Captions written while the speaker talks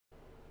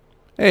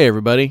Hey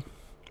everybody,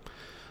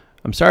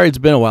 I'm sorry it's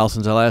been a while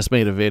since I last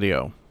made a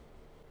video.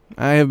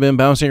 I have been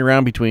bouncing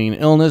around between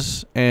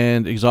illness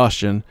and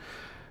exhaustion,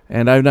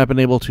 and I've not been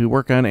able to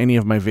work on any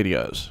of my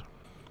videos.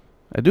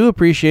 I do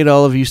appreciate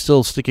all of you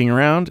still sticking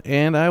around,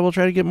 and I will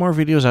try to get more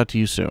videos out to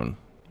you soon.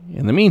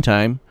 In the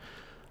meantime,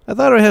 I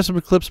thought I'd have some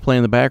clips play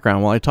in the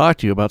background while I talk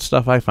to you about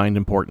stuff I find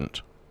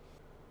important.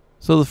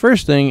 So the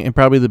first thing, and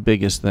probably the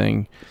biggest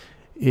thing,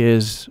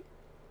 is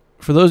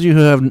for those of you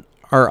who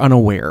are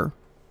unaware,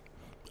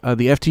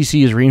 the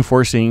FTC is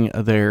reinforcing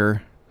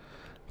their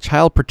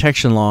child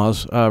protection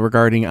laws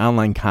regarding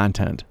online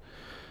content.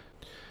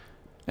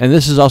 And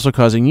this is also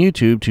causing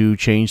YouTube to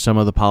change some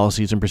of the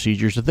policies and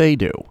procedures that they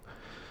do.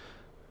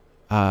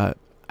 I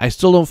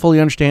still don't fully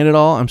understand it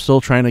all. I'm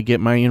still trying to get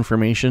my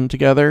information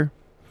together.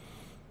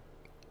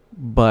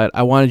 But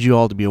I wanted you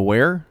all to be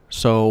aware.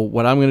 So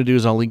what I'm going to do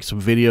is I'll link some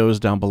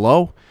videos down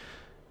below.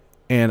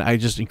 And I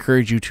just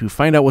encourage you to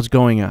find out what's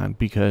going on,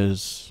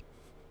 because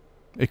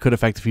it could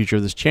affect the future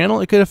of this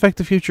channel. It could affect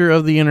the future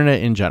of the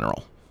internet in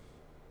general.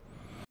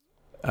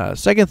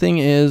 Second thing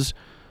is,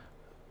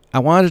 I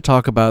wanted to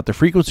talk about the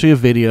frequency of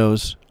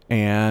videos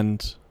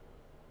and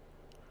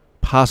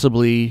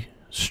possibly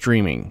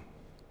streaming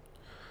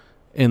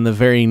in the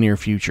very near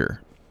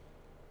future.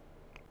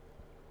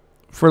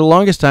 For the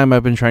longest time,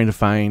 I've been trying to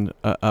find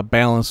a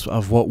balance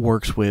of what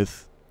works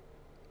with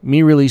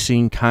me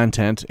releasing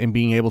content and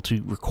being able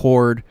to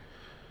record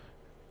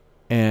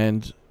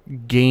and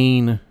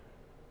gain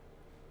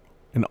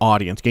an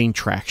audience, gain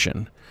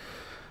traction.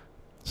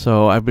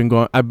 So I've been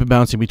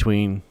bouncing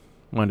between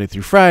Monday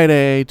through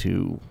Friday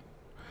to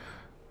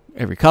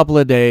every couple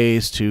of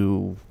days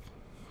to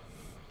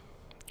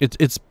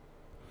it's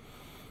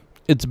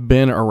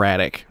been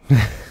erratic.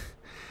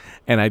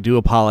 And I do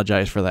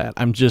apologize for that.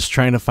 I'm just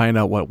trying to find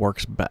out what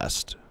works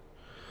best.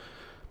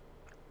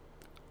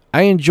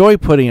 I enjoy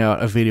putting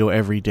out a video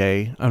every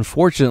day.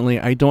 Unfortunately,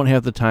 I don't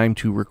have the time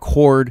to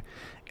record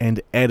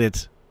and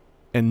edit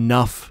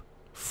enough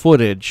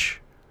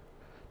footage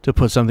to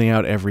put something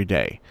out every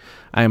day.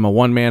 I am a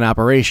one-man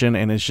operation,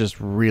 and it's just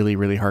really,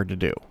 really hard to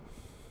do.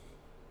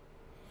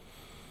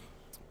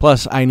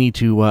 Plus, I need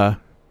to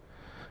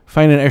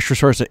find an extra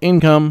source of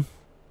income,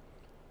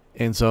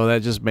 and so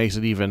that just makes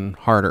it even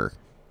harder.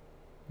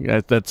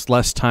 That's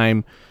less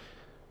time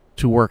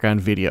to work on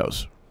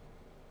videos.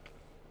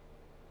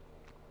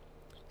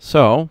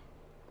 So,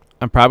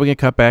 I'm probably going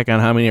to cut back on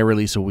how many I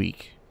release a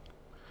week.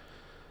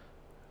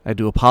 I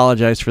do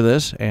apologize for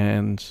this,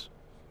 and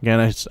again,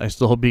 I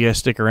still hope you guys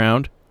stick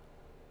around.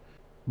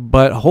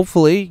 But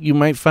hopefully, you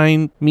might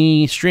find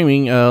me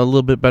streaming a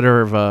little bit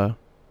better of a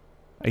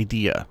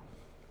idea.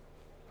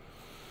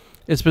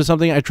 It's been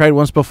something I tried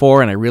once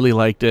before, and I really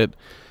liked it.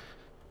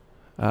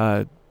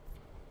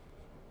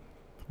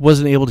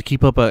 Wasn't able to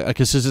keep up a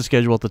consistent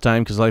schedule at the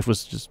time because life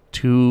was just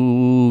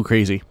too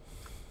crazy.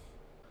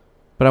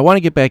 But I want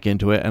to get back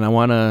into it, and I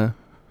want to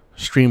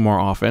stream more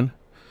often.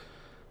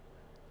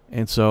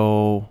 And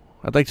so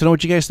I'd like to know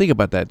what you guys think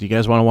about that. Do you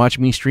guys want to watch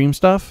me stream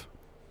stuff?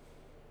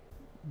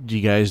 Do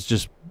you guys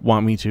just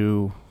want me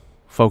to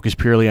focus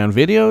purely on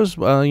videos?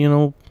 Well, you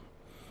know,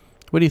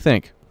 what do you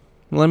think?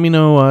 Let me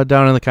know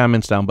down in the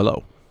comments down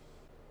below.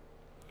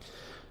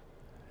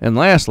 And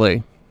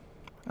lastly,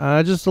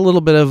 just a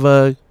little bit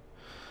of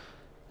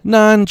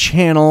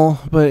non-channel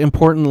but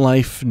important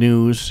life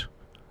news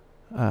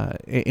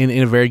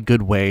in a very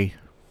good way.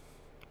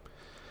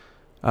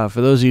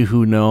 For those of you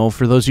who know,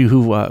 for those of you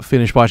who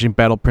finished watching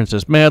Battle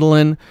Princess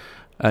Madeline,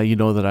 you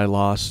know that I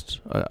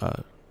lost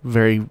a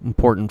very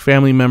important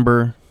family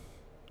member,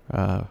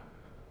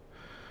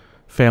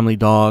 family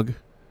dog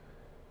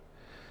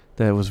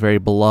that was very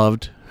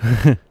beloved.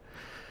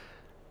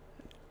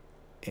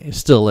 It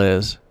still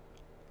is.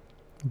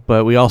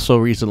 But we also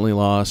recently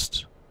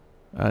lost,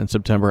 in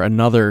September,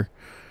 another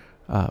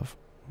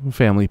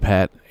family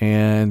pet,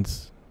 and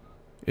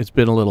it's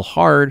been a little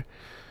hard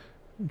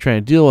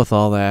trying to deal with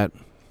all that.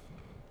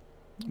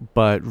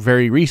 But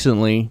very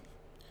recently,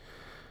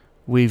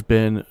 we've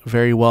been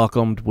very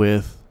welcomed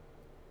with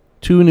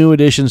 2 new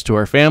additions to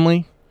our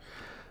family.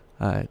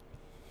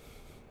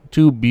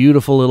 2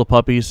 beautiful little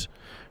puppies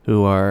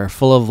who are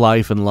full of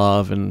life and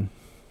love, and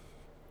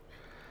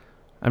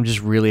I'm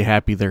just really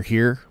happy they're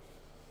here.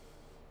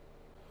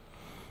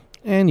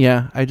 And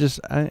yeah, I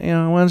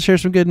want to share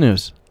some good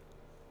news.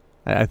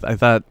 I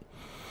thought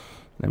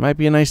that might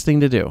be a nice thing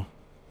to do.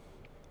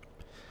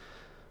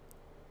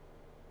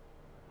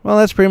 Well,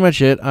 that's pretty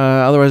much it.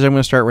 Otherwise, I'm going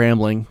to start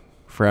rambling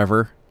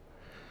forever.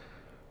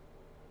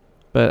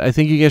 But I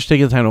think you guys should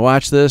take the time to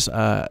watch this.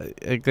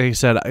 Like I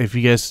said, if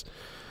you guys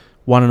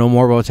want to know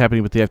more about what's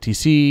happening with the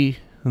FTC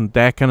and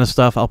that kind of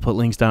stuff, I'll put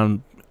links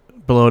down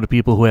below to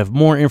people who have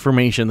more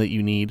information that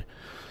you need.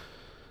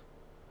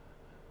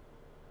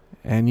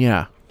 And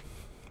yeah,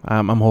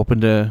 I'm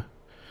hoping to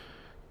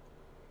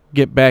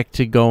get back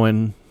to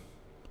going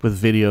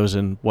with videos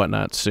and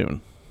whatnot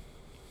soon.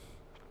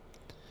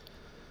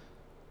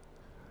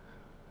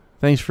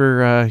 Thanks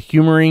for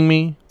humoring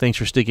me. Thanks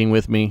for sticking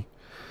with me.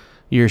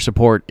 Your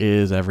support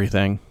is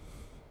everything.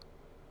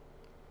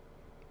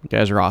 You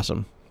guys are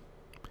awesome.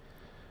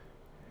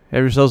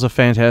 Have yourselves a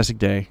fantastic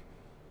day.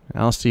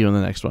 I'll see you in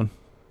the next one.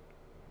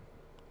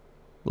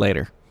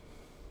 Later.